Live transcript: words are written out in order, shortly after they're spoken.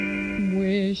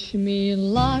Wish me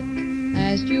luck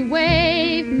as you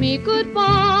wave me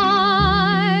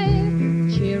goodbye.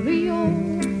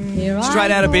 Cheerio.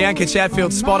 Straight out of Bianca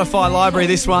Chatfield's Spotify library,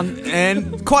 this one.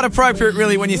 And quite appropriate,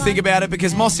 really, when you think about it,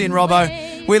 because Mossy and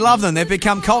Robbo, we love them. They've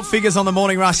become cult figures on the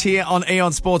Morning Rush here on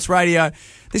EON Sports Radio.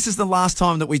 This is the last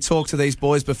time that we talk to these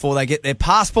boys before they get their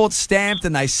passports stamped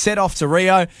and they set off to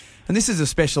Rio. And this is a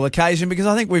special occasion because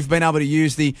I think we've been able to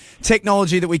use the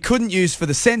technology that we couldn't use for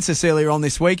the census earlier on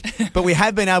this week, but we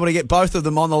have been able to get both of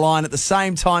them on the line at the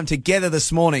same time together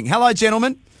this morning. Hello,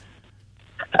 gentlemen.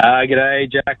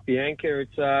 G'day, Jack, Bianca.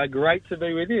 It's great to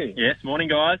be with you. Yes, morning,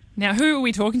 guys. Now, who are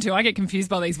we talking to? I get confused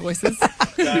by these voices.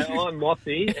 So I'm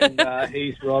Mossy and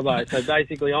he's Robbo. So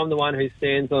basically I'm the one who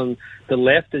stands on the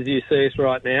left as you see us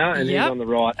right now and he's on the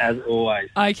right as always.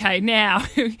 Okay, now,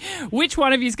 which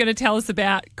one of you is going to tell us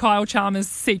about Kyle Chalmers'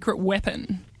 secret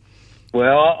weapon?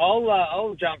 Well,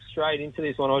 I'll jump straight into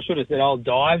this one. I should have said I'll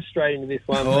dive straight into this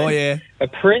one. Oh, yeah. A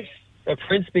prince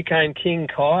became King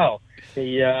Kyle.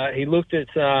 He looked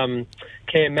at Cam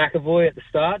McAvoy at the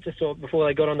start, just before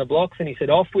they got on the blocks, and he said,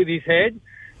 off with his head.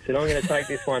 He said, I'm going to take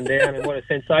this one down, and what a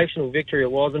sensational victory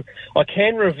it was. And I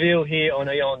can reveal here on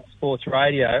EON Sports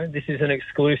Radio, this is an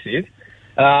exclusive,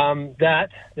 that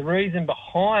the reason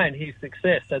behind his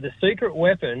success, so the secret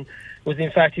weapon was,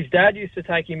 in fact, his dad used to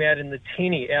take him out in the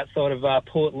tinny outside of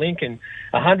Port Lincoln,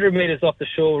 100 metres off the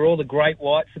shore where all the great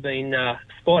whites have been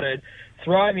spotted,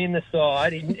 throw him in the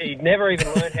side. He'd never even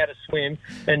learned how to swim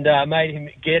and made him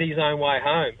get his own way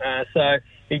home. So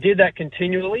he did that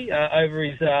continually over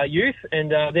his youth,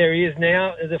 and there he is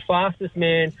now, the fastest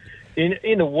man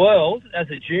in the world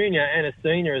as a junior and a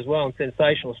senior as well, and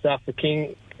sensational stuff for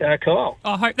King Kyle.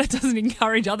 I hope that doesn't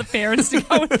encourage other parents to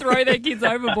go and throw their kids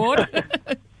overboard.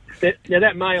 Now,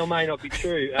 that may or may not be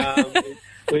true.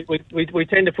 We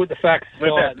tend to put the facts aside.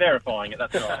 We're verifying it,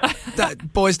 that's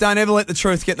right. Boys, don't ever let the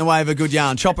truth get in the way of a good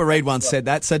yarn. Chopper Reed once said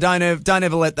that, so don't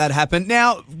ever let that happen.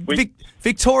 Now,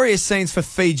 victorious scenes for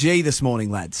Fiji this morning,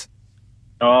 lads.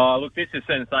 Oh, look, this is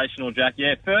sensational, Jack.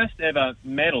 Yeah, first ever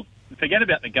medal. Forget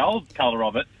about the gold colour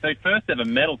of it. The first ever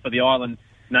medal for the island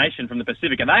nation from the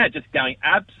Pacific, and they are just going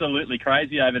absolutely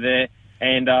crazy over there.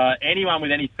 And anyone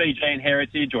with any Fijian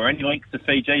heritage or any links to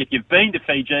Fiji, if you've been to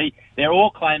Fiji, they're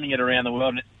all claiming it around the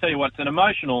world. And I tell you what, it's an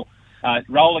emotional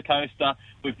roller coaster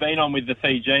we've been on with the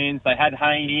Fijians. They had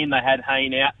Hayne in, they had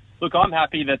Hayne out. Look, I'm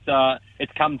happy that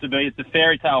it's come to be. It's a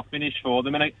fairy tale finish for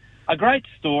them, and a great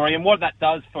story. And what that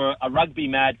does for a rugby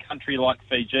mad country like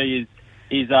Fiji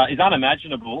is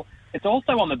unimaginable. It's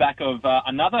also on the back of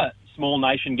another small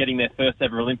nation getting their first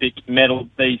ever Olympic medal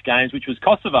these games, which was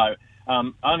Kosovo.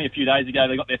 Only a few days ago,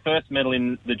 they got their first medal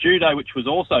in the judo, which was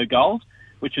also gold,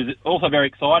 which is also very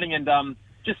exciting. And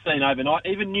just seen overnight,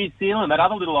 even New Zealand, that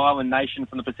other little island nation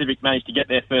from the Pacific, managed to get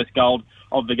their first gold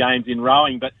of the games in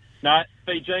rowing. But no,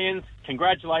 Fijians,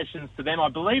 congratulations to them. I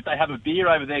believe they have a beer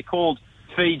over there called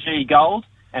Fiji Gold,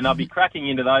 and they'll be cracking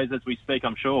into those as we speak,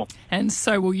 I'm sure. And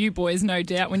so will you boys, no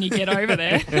doubt, when you get over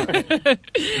there.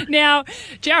 Now,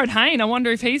 Jared Hayne, I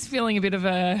wonder if he's feeling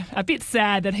a bit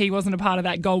sad that he wasn't a part of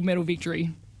that gold medal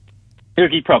victory.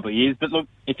 Look, he probably is, but look,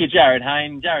 if you're Jared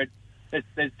Hayne,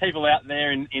 there's people out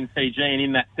there in Fiji and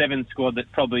in that 7 squad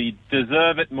that probably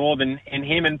deserve it more than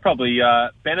him, and probably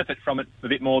benefit from it a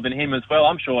bit more than him as well.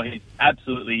 I'm sure he's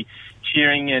absolutely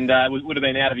cheering and would have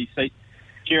been out of his seat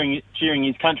cheering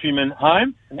his countrymen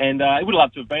home, and he would have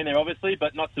loved to have been there, obviously,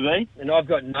 but not to be. And I've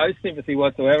got no sympathy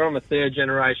whatsoever. I'm a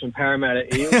third-generation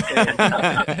Parramatta Eel.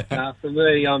 For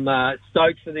me, I'm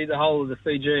stoked for the whole of the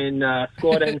Fijian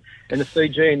squad and the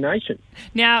Fijian nation.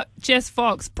 Now, Jess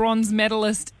Fox, bronze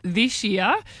medalist this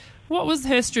year. What was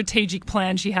her strategic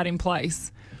plan she had in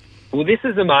place? Well, this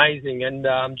is amazing. And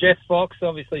Jess Fox,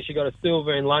 obviously, she got a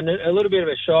silver in London. A little bit of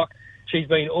a shock. She's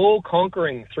been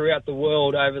all-conquering throughout the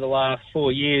world over the last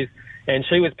 4 years, and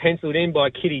she was penciled in by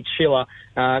Kitty Chiller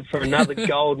for another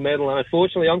gold medal. And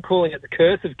unfortunately, I'm calling it the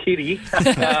curse of Kitty.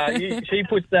 She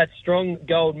puts that strong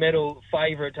gold medal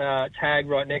favourite tag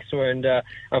right next to her, and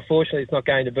unfortunately, it's not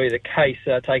going to be the case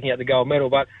taking out the gold medal.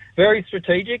 But very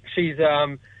strategic. She's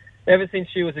ever since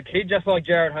she was a kid, just like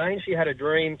Jared Hayne, she had a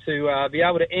dream to be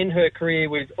able to end her career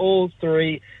with all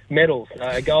 3 medals,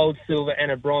 a gold, silver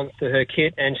and a bronze to her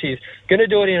kit, and she's going to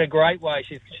do it in a great way.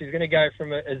 She's going to go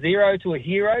from a zero to a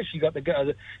hero. She got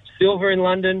the silver in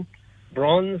London,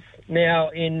 bronze now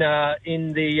in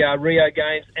the Rio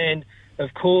Games, and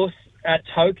of course at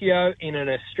Tokyo in an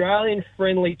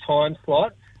Australian-friendly time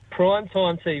slot, prime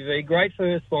time TV, great for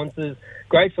her sponsors,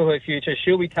 great for her future.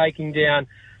 She'll be taking down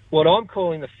what I'm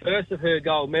calling the first of her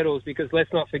gold medals, because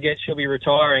let's not forget she'll be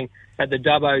retiring at the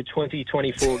Dubbo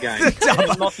 2024 Games.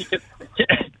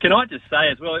 Can I just say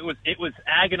as well, it was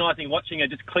agonising watching her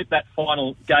just clip that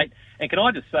final gate. And can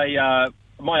I just say,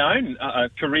 my own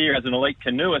career as an elite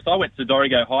canoeist, I went to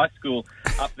Dorrigo High School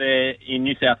up there in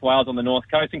New South Wales on the North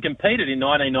Coast and competed in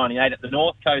 1998 at the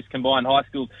North Coast Combined High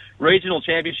School Regional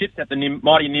Championships at the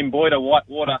mighty Nimboida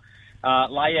Whitewater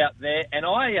layout there. And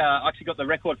I actually got the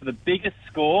record for the biggest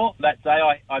score that day.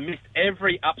 I missed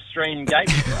every upstream gate,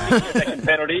 which was the 2-second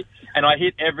penalty, and I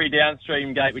hit every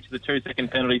downstream gate, which is the 2-second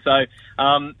penalty. So,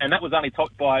 and that was only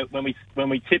topped by when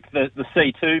we tipped the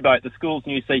C2 boat, the school's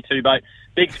new C2 boat.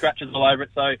 Big scratches all over it.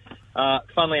 So,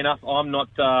 funnily enough, I'm not,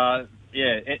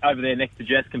 over there next to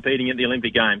Jess competing at the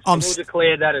Olympic Games. We'll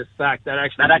declare that as fact. That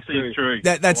actually is true.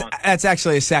 That's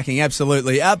actually a sacking,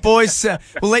 absolutely. Boys,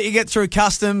 we'll let you get through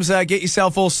customs, get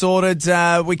yourself all sorted.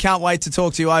 We can't wait to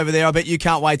talk to you over there. I bet you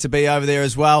can't wait to be over there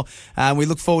as well. We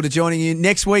look forward to joining you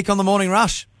next week on the Morning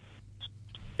Rush.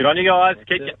 Good on you guys.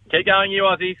 Keep going, you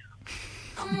Aussies.